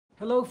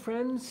Hello,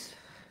 friends.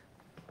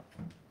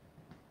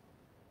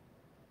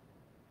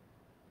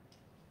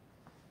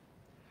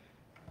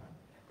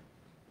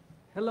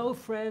 Hello,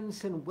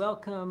 friends, and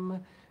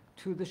welcome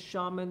to the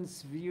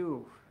Shaman's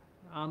View.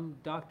 I'm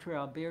Dr.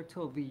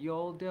 Alberto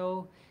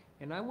Villoldo,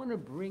 and I want to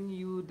bring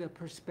you the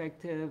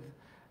perspective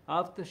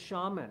of the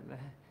shaman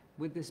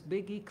with this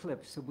big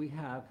eclipse that we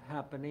have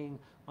happening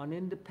on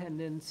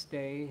Independence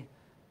Day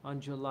on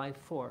July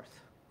 4th.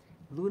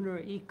 Lunar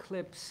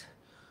eclipse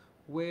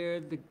where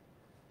the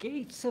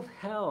gates of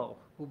hell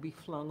will be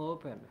flung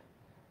open.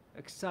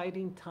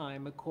 Exciting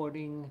time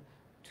according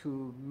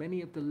to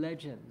many of the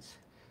legends.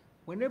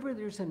 Whenever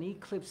there's an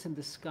eclipse in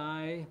the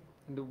sky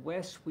in the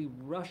west, we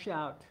rush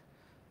out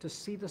to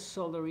see the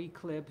solar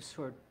eclipse,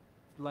 or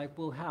like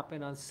will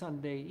happen on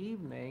Sunday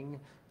evening,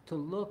 to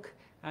look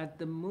at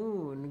the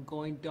moon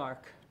going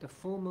dark, the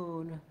full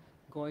moon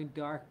going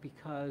dark,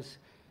 because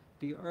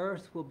the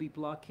earth will be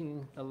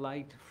blocking the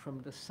light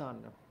from the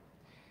sun.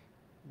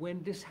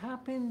 When this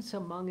happens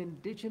among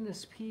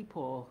indigenous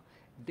people,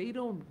 they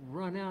don't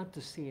run out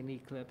to see an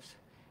eclipse.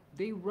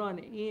 They run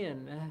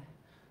in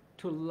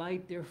to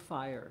light their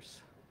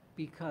fires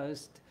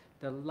because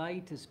the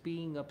light is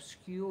being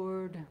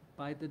obscured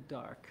by the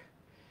dark.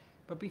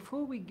 But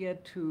before we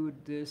get to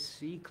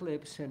this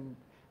eclipse and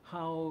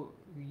how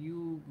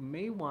you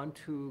may want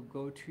to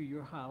go to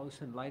your house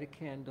and light a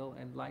candle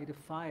and light a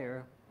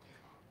fire,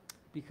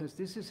 because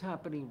this is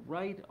happening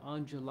right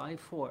on July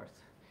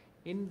 4th,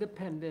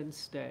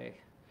 Independence Day,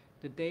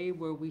 the day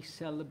where we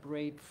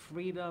celebrate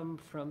freedom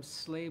from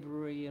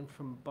slavery and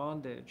from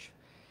bondage.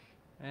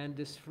 And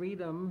this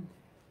freedom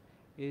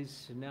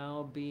is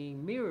now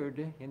being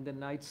mirrored in the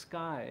night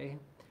sky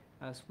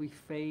as we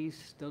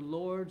face the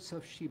lords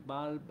of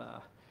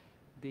Xibalba.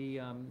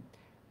 The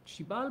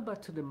Xibalba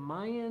to the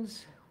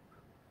Mayans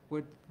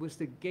was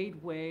the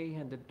gateway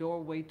and the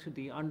doorway to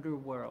the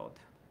underworld.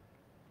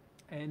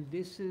 And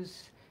this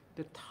is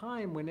the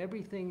time when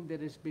everything that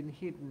has been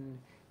hidden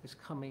is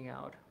coming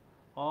out.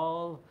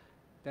 All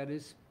that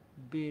has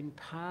been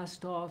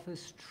passed off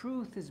as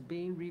truth is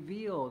being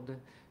revealed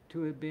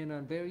to have been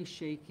on very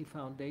shaky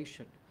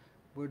foundation.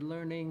 We're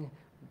learning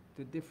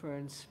the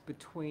difference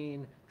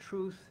between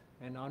truth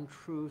and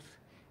untruth,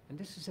 and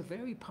this is a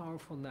very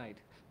powerful night.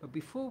 But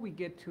before we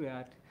get to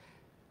that,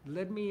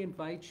 let me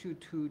invite you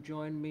to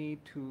join me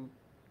to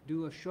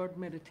do a short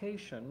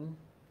meditation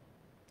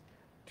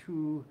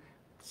to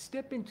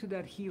step into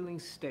that healing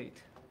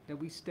state that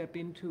we step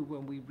into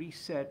when we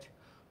reset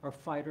our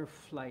fight or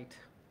flight.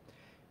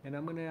 And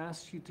I'm going to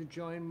ask you to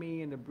join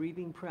me in a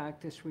breathing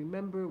practice.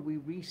 Remember, we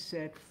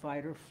reset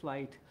fight or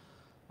flight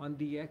on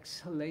the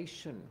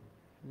exhalation,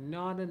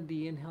 not on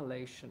the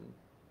inhalation.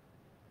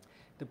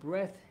 The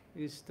breath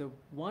is the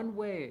one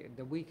way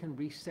that we can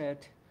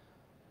reset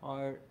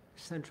our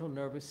central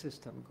nervous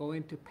system, go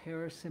into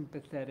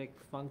parasympathetic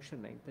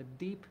functioning, the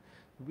deep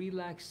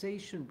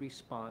relaxation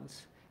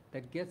response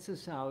that gets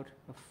us out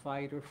of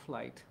fight or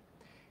flight.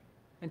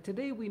 And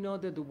today we know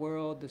that the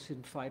world is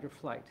in fight or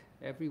flight.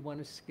 Everyone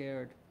is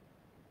scared.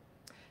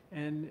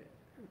 And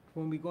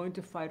when we go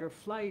into fight or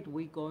flight,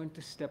 we go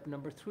into step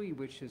number 3,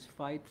 which is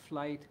fight,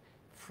 flight,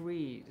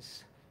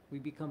 freeze. We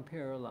become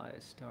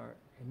paralyzed. Our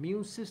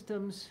immune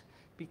systems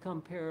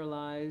become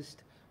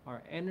paralyzed.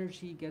 Our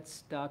energy gets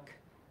stuck.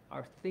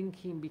 Our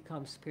thinking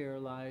becomes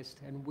paralyzed,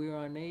 and we're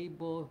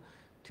unable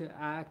to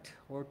act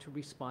or to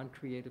respond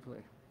creatively.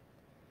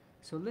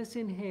 So let's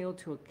inhale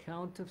to a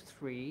count of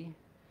 3,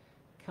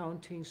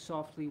 counting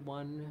softly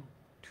 1,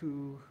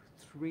 2,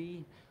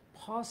 3,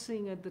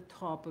 pausing at the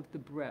top of the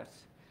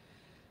breath,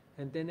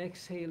 and then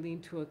exhaling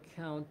to a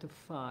count of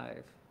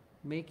 5,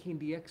 making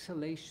the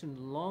exhalation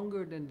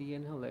longer than the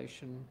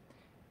inhalation,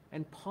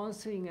 and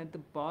pausing at the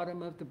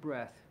bottom of the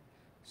breath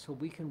so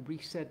we can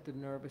reset the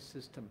nervous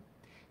system.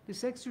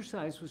 This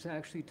exercise was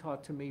actually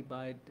taught to me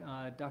by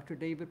Dr.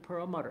 David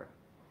Perlmutter,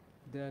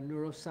 the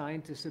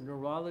neuroscientist and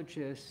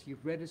neurologist.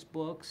 You've read his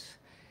books,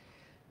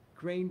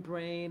 Grain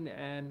Brain,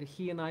 and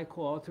he and I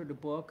co-authored a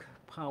book,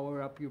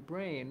 Power Up Your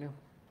Brain.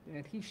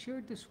 And he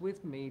shared this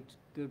with me,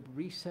 the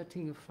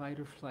resetting of fight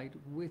or flight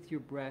with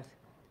your breath,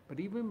 but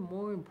even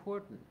more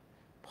important,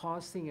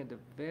 pausing at the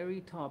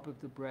very top of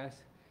the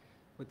breath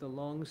with the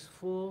lungs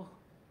full,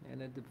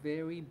 and at the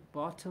very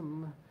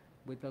bottom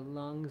with the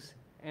lungs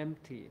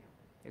empty.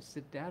 It's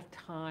at that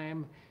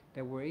time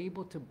that we're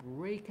able to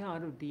break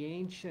out of the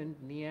ancient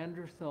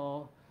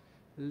Neanderthal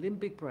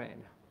limbic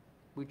brain,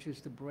 which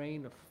is the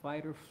brain of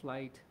fight or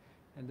flight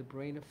and the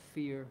brain of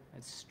fear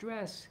and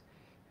stress,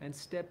 and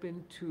step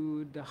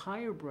into the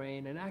higher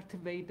brain and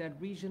activate that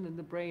region in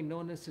the brain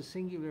known as the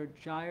singular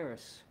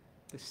gyrus.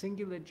 The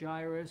singular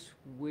gyrus,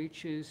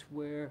 which is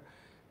where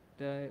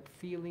the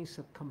feelings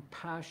of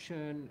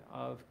compassion,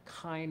 of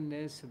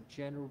kindness, of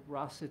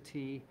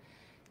generosity,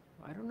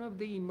 I don't know if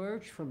they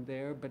emerge from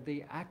there, but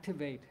they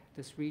activate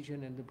this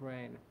region in the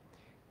brain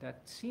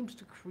that seems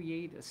to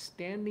create a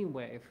standing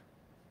wave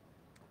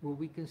where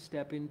we can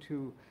step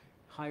into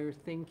higher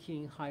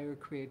thinking, higher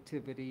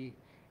creativity,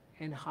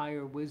 and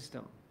higher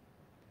wisdom.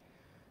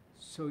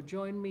 So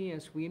join me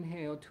as we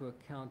inhale to a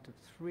count of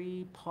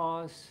 3,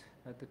 pause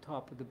at the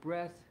top of the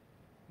breath,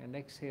 and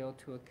exhale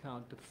to a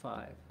count of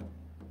 5.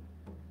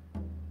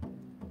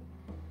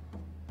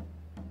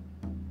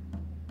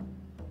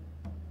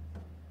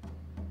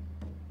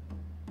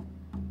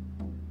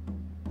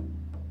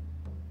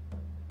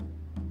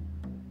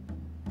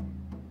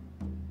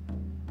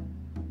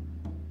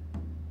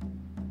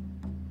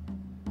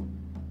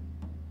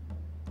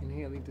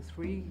 Inhaling to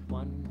 3,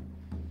 1,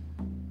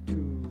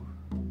 2,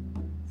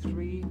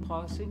 3,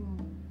 pausing,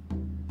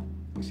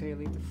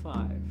 exhaling to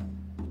 5,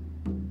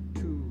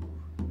 2,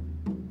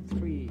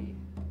 3,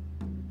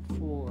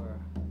 4,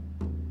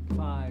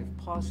 5,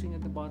 pausing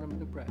at the bottom of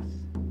the breath,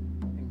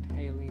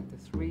 inhaling to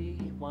 3,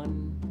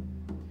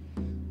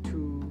 1,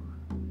 2,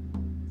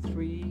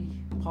 3,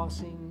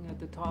 pausing at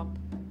the top,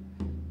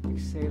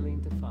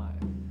 exhaling to 5,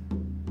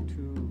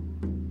 2,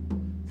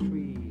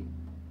 3,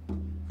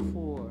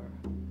 4,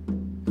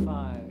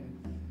 5,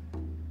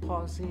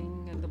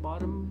 pausing at the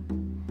bottom,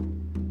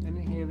 and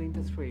inhaling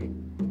to 3.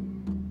 And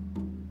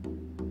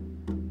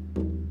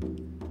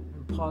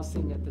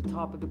pausing at the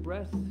top of the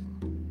breath,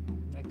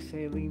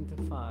 exhaling to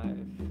 5,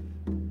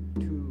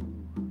 2,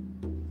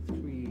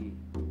 3,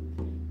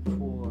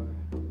 4,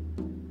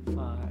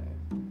 5,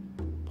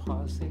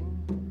 pausing,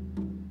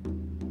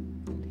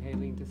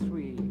 inhaling to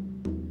 3,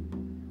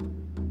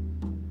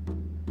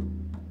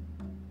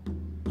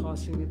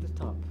 pausing at the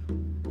top,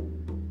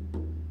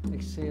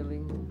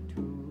 exhaling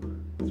 2,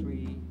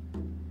 3,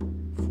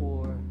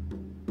 4,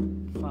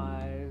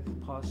 5,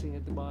 pausing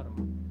at the bottom,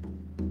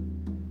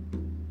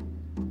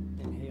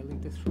 inhaling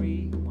to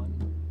 3,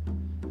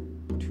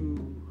 1,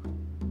 2,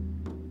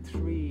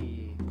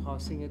 3,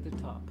 pausing at the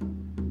top,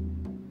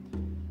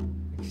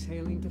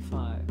 exhaling to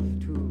 5,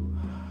 2,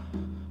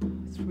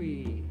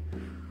 3,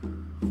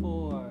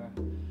 4,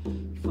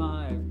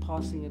 5,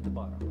 pausing at the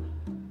bottom,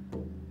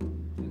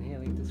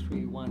 inhaling to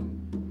 3,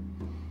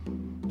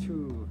 1,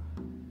 2,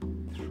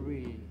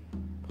 3,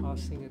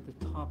 pausing at the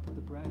top of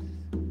the breath,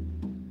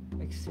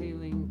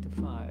 exhaling to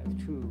 5,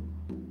 2,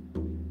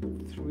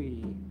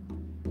 3,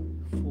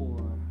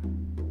 4,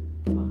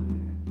 5,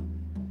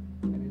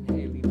 and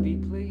inhaling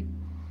deeply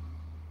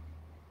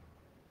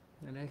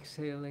and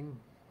exhaling.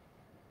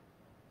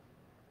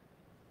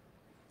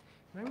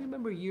 And I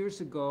remember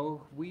years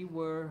ago we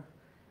were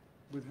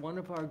with one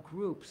of our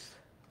groups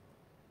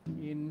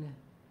in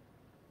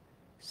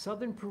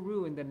southern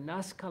Peru in the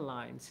Nazca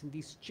lines, in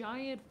these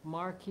giant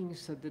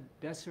markings of the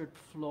desert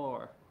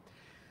floor,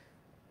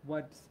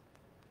 what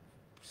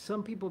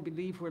some people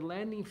believe were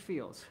landing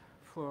fields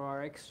for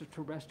our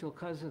extraterrestrial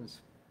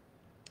cousins.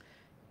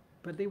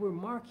 But they were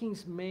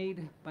markings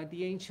made by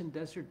the ancient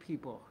desert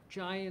people,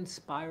 giant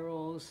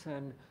spirals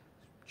and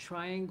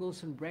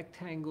triangles and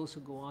rectangles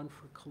that go on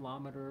for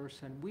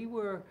kilometers. And we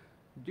were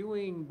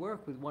doing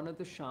work with one of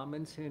the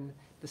shamans in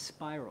the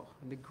spiral,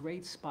 in the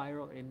Great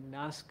Spiral in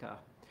Nazca,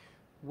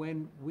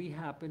 when we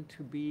happened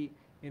to be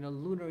in a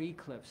lunar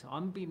eclipse,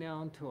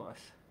 unbeknown to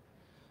us.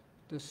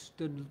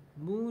 The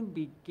moon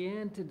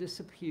began to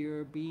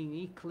disappear, being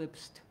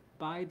eclipsed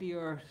by the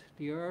earth.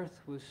 The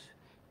earth was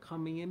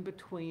coming in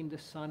between the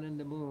sun and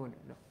the moon.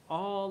 And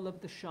all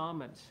of the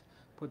shamans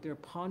put their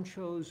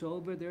ponchos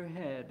over their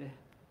head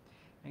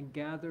and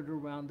gathered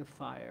around the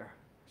fire,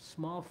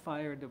 small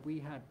fire that we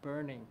had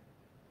burning.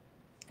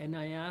 And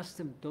I asked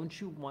them,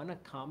 don't you want to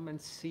come and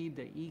see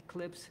the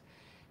eclipse?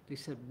 They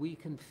said, we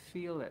can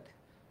feel it.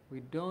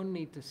 We don't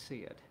need to see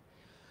it.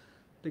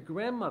 The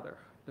grandmother,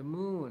 the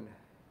moon,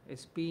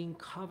 is being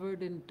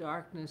covered in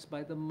darkness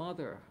by the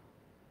mother,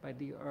 by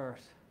the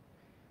earth.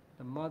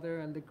 The mother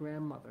and the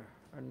grandmother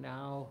are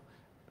now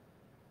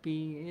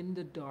being in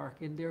the dark,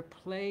 in their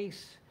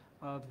place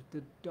of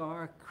the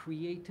dark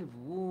creative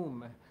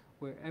womb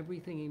where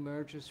everything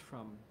emerges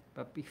from.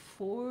 But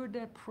before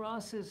that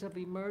process of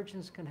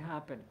emergence can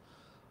happen,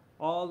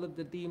 all of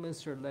the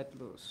demons are let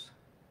loose.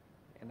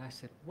 And I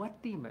said,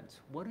 what demons?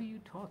 What are you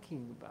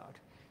talking about?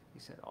 He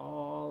said,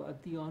 all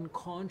of the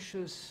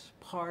unconscious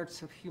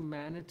parts of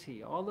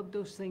humanity, all of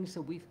those things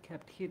that we've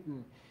kept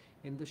hidden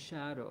in the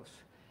shadows.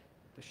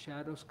 The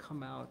shadows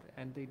come out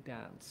and they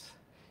dance.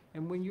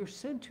 And when you're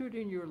centered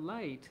in your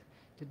light,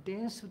 the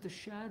dance of the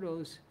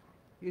shadows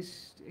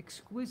is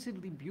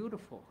exquisitely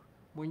beautiful.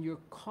 When you're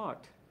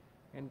caught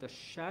in the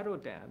shadow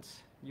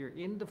dance, you're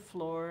in the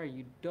floor,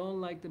 you don't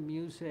like the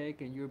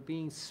music, and you're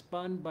being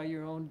spun by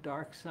your own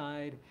dark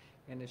side,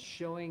 and it's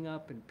showing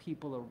up in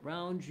people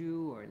around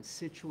you or in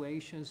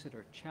situations that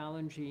are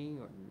challenging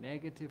or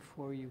negative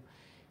for you.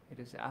 It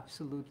is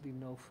absolutely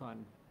no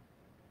fun.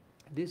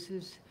 This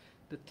is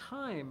the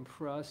time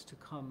for us to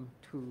come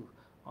to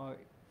our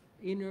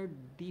inner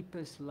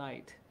deepest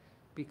light,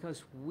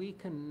 because we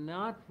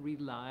cannot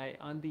rely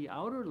on the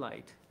outer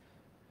light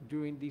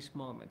during these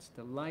moments.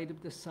 The light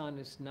of the sun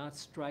is not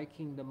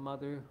striking the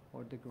mother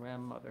or the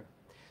grandmother.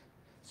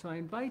 So I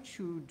invite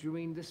you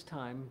during this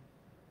time,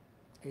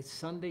 it's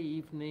Sunday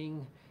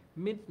evening,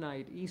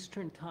 midnight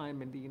Eastern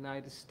time in the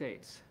United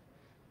States,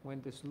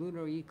 when this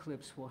lunar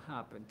eclipse will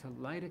happen, to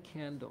light a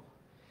candle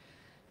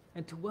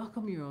and to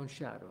welcome your own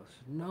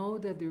shadows. Know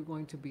that they're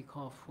going to be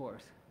called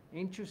forth.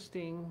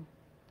 Interesting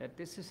that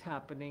this is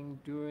happening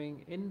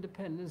during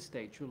Independence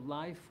Day,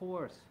 July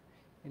 4th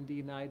in the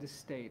United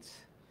States,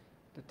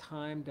 the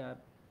time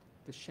that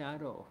the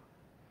shadow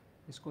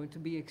is going to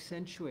be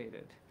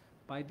accentuated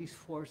by these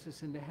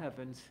forces in the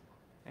heavens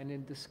and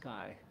in the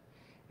sky.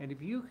 And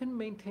if you can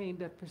maintain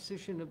that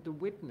position of the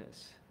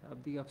witness,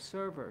 of the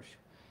observers,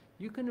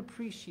 you can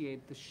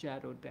appreciate the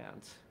shadow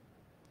dance.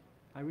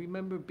 I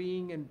remember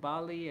being in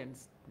Bali and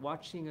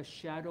watching a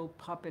shadow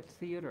puppet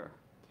theater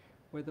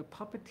where the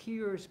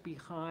puppeteer is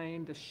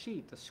behind a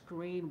sheet, a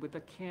screen with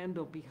a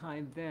candle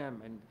behind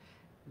them, and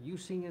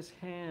using his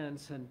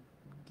hands and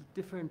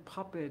different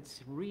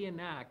puppets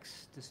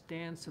reenacts this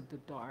dance of the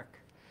dark.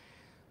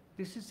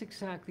 This is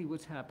exactly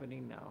what's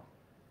happening now.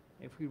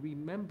 If we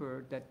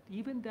remember that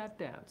even that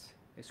dance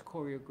is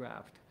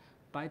choreographed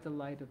by the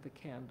light of the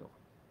candle.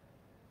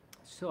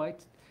 So I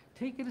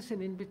take it as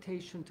an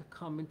invitation to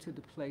come into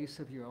the place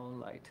of your own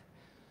light.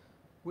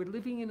 We're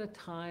living in a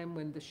time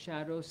when the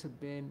shadows have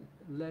been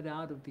let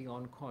out of the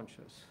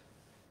unconscious.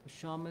 The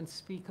shamans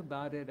speak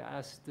about it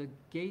as the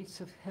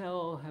gates of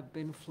hell have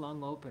been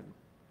flung open.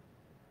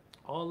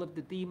 All of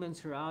the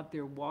demons are out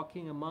there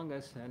walking among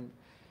us, and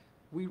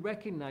we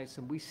recognize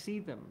them, we see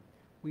them.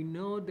 We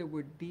know that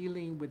we're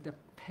dealing with the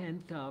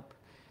pent-up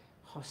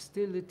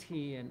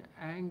hostility and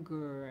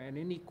anger and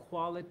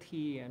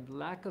inequality and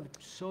lack of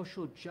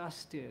social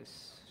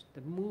justice,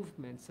 the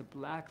movements, the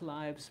Black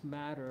Lives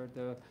Matter,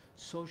 the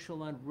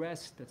social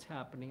unrest that's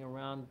happening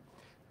around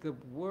the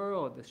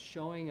world is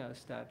showing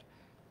us that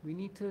we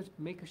need to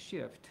make a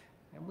shift,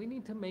 and we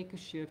need to make a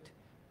shift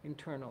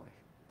internally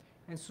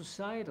and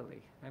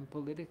societally and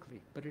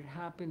politically, but it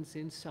happens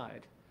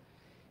inside.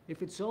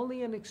 If it's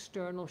only an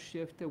external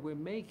shift that we're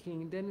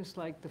making, then it's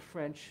like the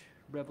French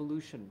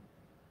Revolution,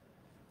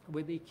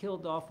 where they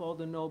killed off all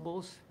the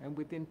nobles, and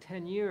within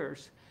 10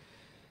 years,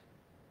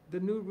 the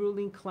new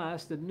ruling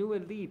class, the new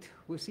elite,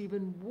 was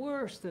even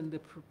worse than the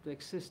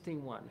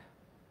existing one,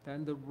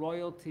 than the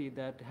royalty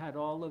that had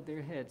all of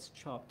their heads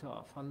chopped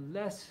off,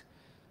 unless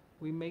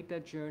we make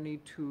that journey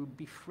to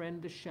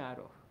befriend the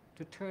shadow,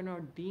 to turn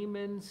our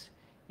demons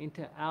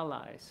into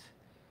allies,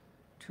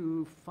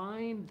 to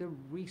find the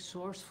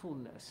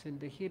resourcefulness in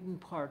the hidden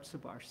parts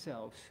of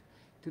ourselves,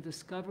 to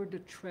discover the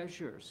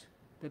treasures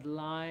that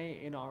lie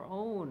in our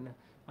own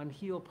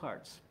unhealed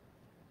parts.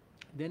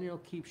 Then it'll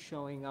keep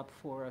showing up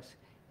for us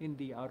in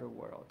the outer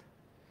world.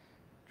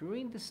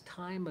 During this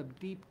time of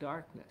deep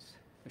darkness,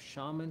 the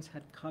shamans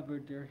had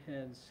covered their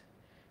heads.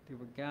 They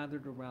were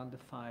gathered around the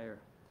fire.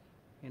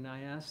 And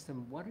I asked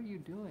them, "What are you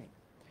doing?"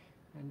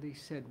 And they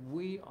said,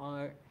 "We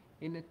are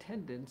in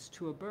attendance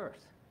to a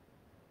birth."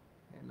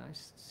 And I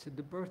said,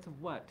 "The birth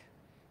of what?"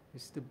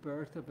 It's the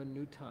birth of a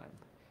new time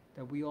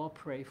that we all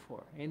pray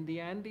for. In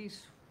the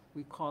Andes,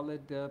 we call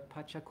it the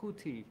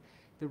Pachacuti,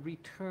 the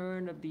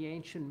return of the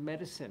ancient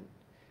medicine,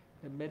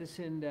 the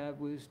medicine that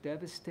was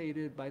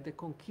devastated by the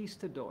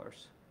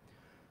conquistadors.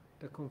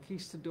 The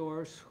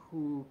conquistadors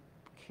who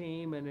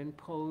came and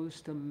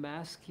imposed a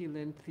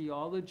masculine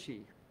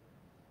theology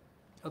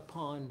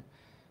upon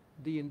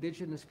the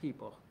indigenous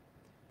people,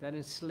 that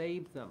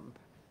enslaved them,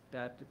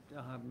 that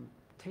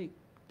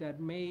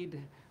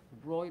made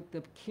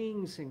the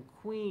kings and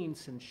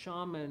queens and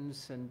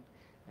shamans and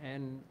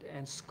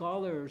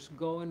scholars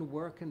go and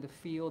work in the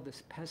field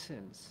as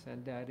peasants,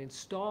 and that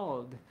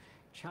installed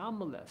child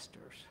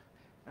molesters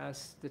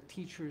as the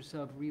teachers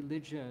of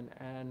religion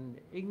and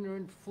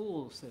ignorant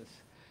fools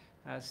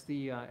as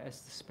the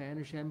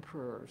Spanish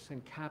emperors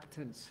and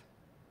captains.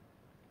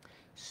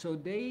 So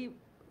they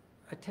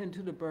attend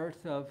to the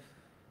birth of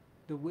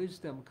the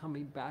wisdom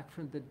coming back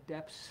from the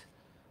depths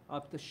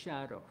of the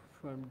shadow,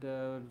 from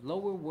the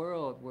lower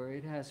world where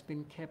it has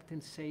been kept in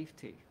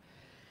safety,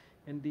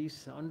 in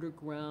these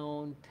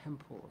underground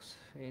temples,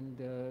 in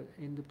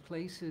the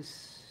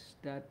places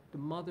that the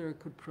mother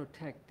could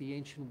protect the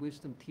ancient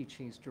wisdom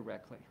teachings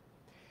directly.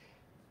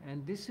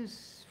 And this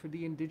is, for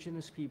the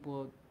indigenous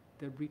people,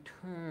 the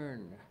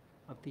return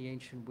of the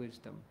ancient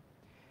wisdom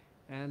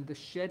and the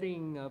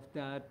shedding of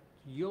that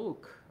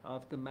yoke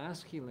of the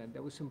masculine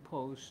that was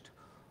imposed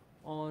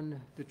on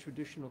the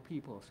traditional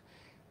peoples.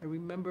 I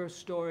remember a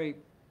story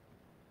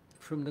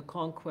from the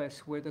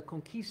conquest where the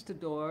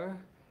conquistador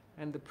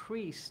and the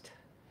priest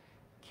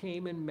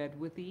came and met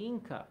with the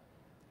Inka,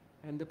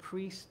 and the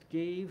priest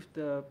gave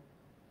the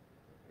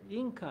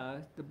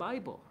Inka the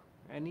Bible,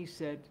 and he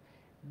said,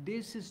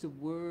 "This is the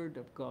word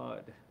of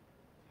God."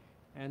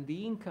 And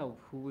the Inka,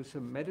 who was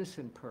a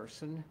medicine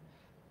person,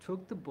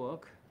 took the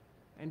book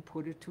and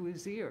put it to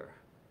his ear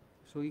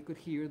so he could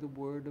hear the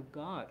word of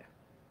God.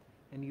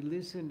 And he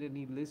listened and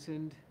he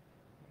listened,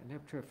 and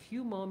after a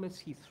few moments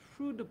he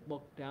threw the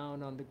book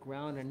down on the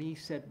ground and he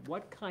said,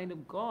 "What kind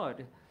of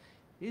God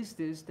is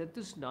this that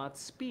does not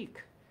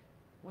speak?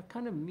 What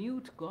kind of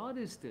mute God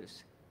is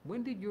this?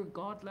 When did your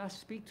God last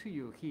speak to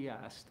you?" he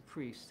asked the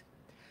priest.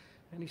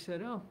 And he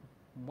said,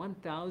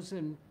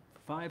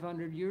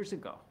 1,500 years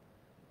ago.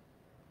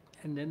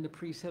 And then the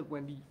priest said,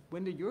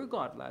 when did your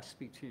God last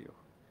speak to you?"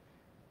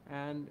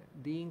 And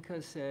the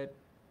Inka said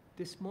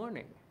this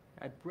morning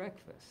at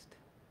breakfast,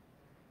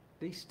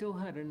 they still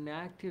had an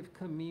active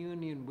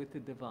communion with the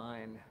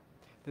divine.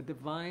 The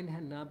divine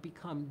had not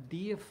become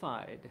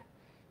deified,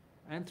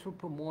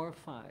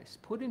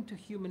 anthropomorphized, put into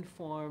human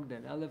form,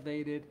 and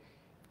elevated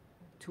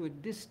to a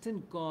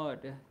distant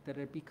God that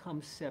had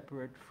become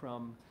separate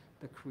from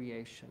the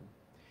creation.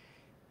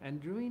 And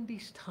during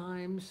these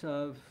times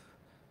of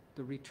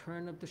the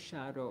return of the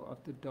shadow, of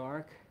the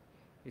dark,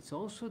 it's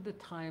also the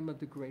time of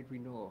the great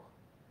renewal.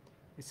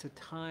 It's a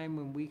time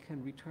when we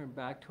can return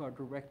back to our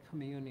direct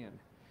communion,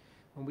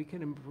 when we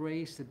can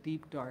embrace the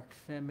deep, dark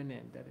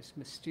feminine that is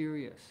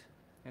mysterious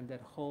and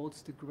that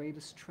holds the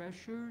greatest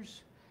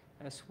treasures,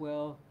 as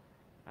well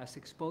as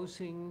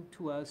exposing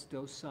to us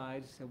those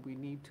sides that we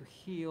need to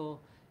heal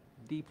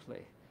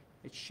deeply.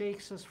 It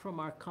shakes us from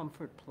our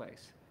comfort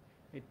place.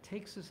 It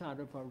takes us out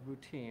of our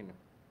routine.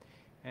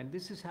 And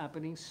this is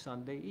happening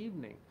Sunday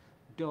evening.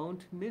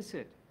 Don't miss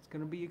it. It's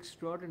going to be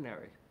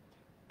extraordinary.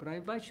 But I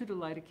invite you to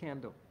light a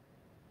candle.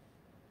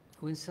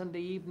 When Sunday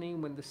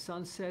evening, when the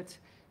sun sets,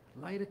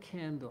 light a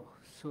candle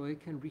so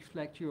it can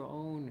reflect your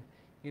own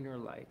inner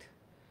light.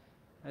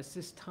 As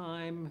this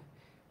time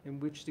in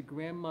which the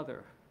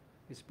grandmother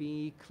is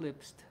being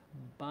eclipsed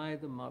by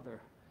the mother,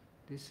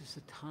 this is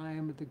a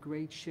time of the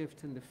great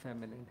shift in the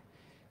feminine.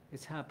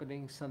 It's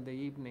happening Sunday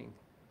evening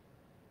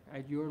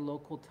at your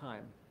local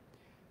time.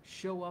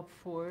 Show up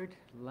for it,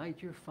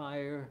 light your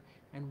fire,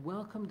 and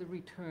welcome the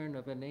return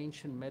of an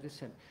ancient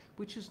medicine,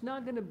 which is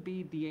not going to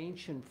be the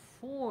ancient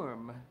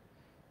form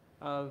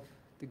of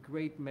the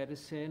great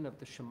medicine, of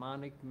the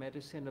shamanic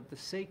medicine, of the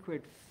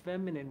sacred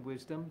feminine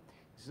wisdom.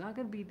 It's not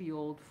going to be the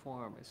old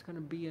form. It's going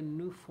to be a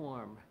new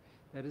form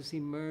that is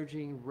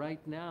emerging right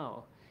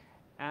now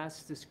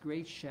as this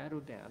great shadow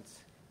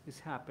dance is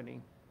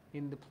happening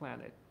in the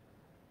planet.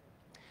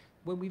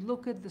 When we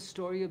look at the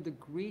story of the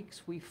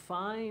Greeks, we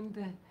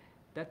find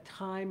that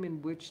time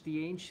in which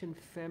the ancient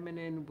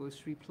feminine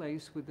was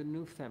replaced with the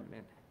new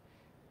feminine.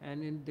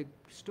 And in the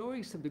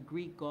stories of the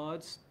Greek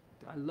gods,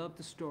 I love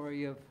the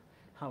story of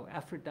how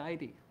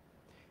Aphrodite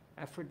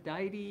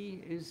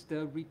is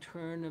the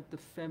return of the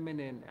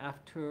feminine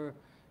after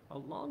a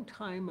long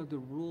time of the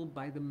rule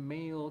by the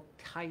male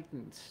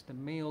titans, the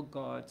male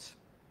gods.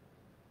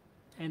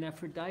 And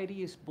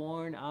Aphrodite is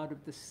born out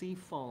of the sea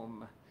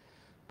foam.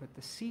 But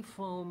the sea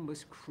foam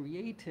was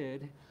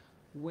created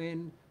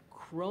when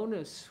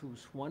Cronus,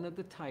 who's one of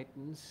the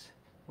titans,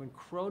 when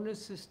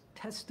Cronus's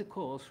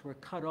testicles were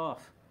cut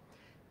off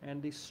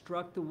and they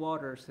struck the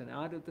waters, and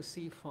out of the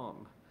sea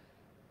foam,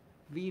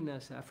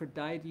 Venus,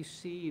 Aphrodite, you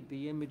see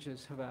the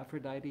images of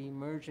Aphrodite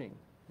emerging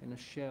in a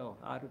shell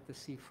out of the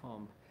sea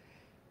foam.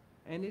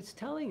 And it's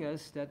telling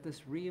us that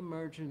this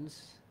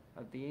reemergence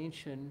of the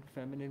ancient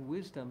feminine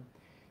wisdom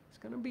is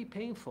going to be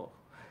painful.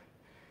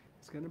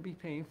 It's going to be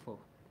painful.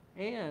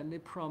 And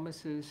it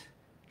promises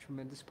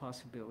tremendous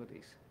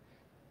possibilities.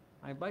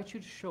 I invite you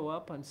to show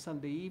up on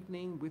Sunday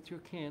evening with your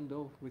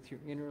candle, with your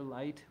inner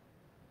light,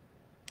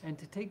 and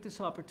to take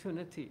this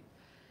opportunity.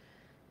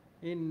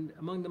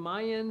 Among the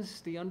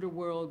Mayans, the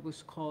underworld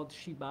was called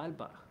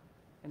Xibalba,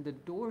 and the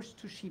doors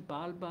to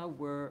Xibalba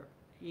were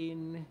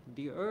in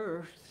the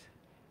earth.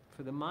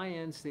 For the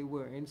Mayans, they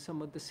were in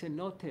some of the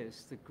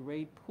cenotes, the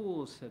great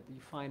pools that you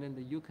find in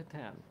the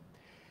Yucatan,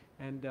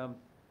 and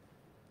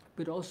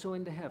but also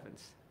in the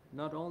heavens,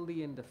 not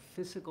only in the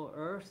physical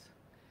earth,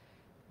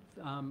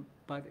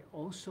 but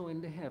also in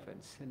the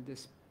heavens, in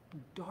this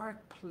dark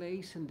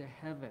place in the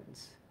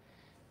heavens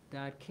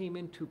that came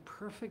into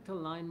perfect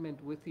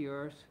alignment with the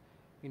earth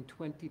in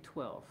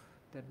 2012,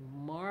 that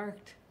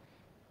marked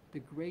the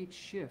great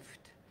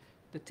shift,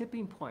 the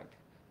tipping point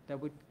that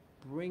would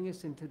bring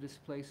us into this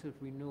place of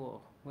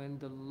renewal, when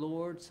the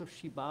lords of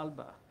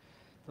Xibalba,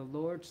 the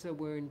lords that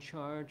were in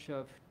charge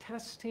of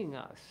testing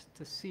us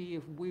to see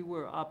if we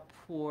were up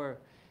for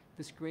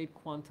this great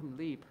quantum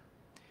leap,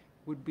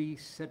 would be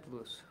set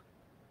loose.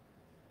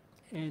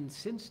 And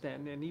since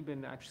then, and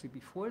even actually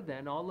before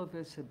then, all of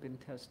us have been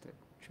tested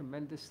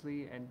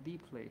tremendously and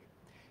deeply.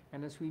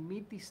 And as we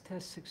meet these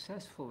tests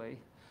successfully,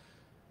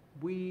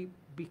 we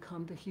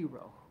become the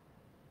hero.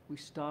 We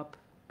stop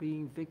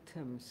being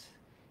victims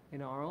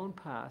in our own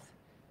path,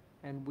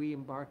 and we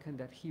embark on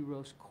that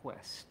hero's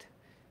quest.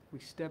 We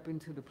step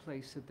into the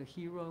place of the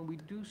hero, and we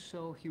do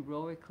so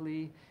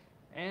heroically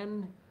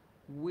and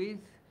with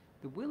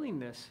the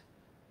willingness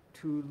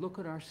to look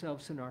at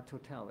ourselves in our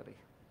totality.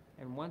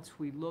 And once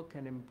we look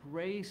and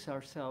embrace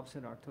ourselves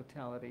in our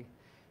totality,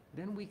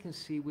 then we can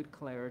see with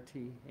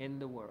clarity in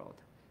the world.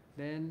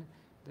 Then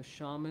the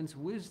shaman's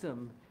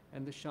wisdom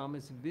and the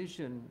shaman's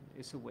vision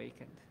is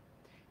awakened.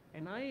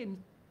 And I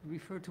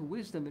refer to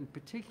wisdom in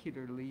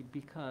particularly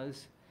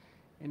because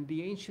in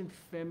the ancient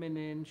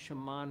feminine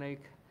shamanic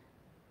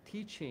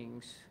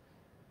teachings,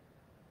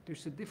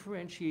 there's a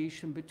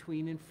differentiation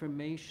between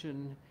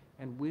information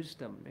and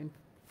wisdom.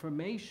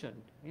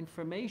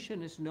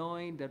 Information is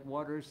knowing that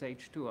water is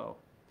H2O,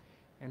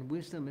 and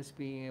wisdom is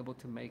being able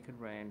to make it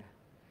rain.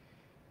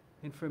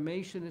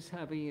 Information is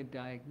having a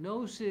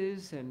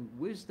diagnosis, and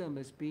wisdom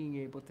is being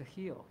able to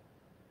heal.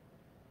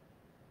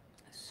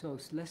 So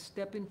let's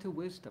step into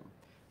wisdom.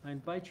 I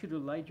invite you to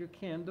light your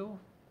candle.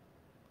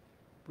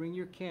 Bring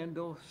your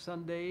candle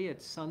Sunday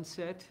at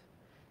sunset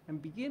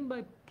and begin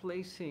by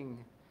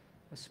placing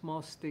a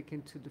small stick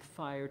into the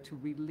fire to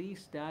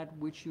release that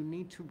which you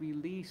need to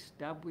release,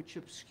 that which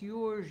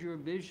obscures your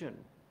vision,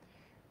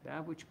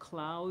 that which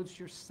clouds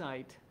your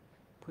sight.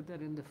 Put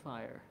that in the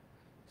fire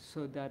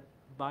so that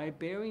by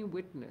bearing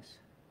witness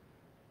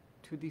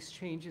to these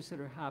changes that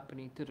are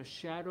happening, to the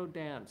shadow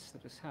dance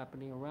that is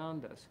happening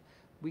around us,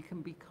 we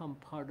can become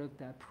part of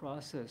that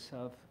process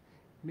of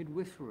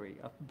midwifery,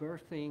 of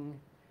birthing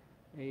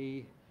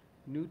a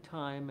new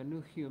time, a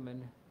new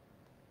human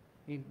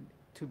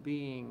into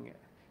being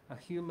a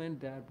human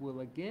that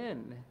will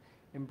again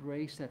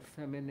embrace that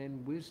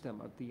feminine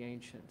wisdom of the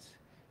ancients,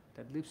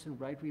 that lives in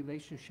right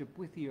relationship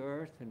with the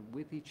earth and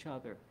with each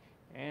other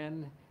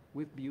and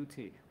with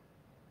beauty.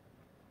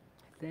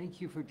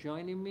 Thank you for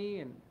joining me,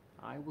 and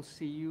I will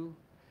see you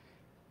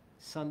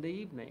Sunday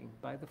evening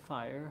by the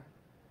fire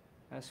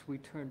as we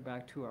turn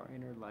back to our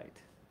inner light.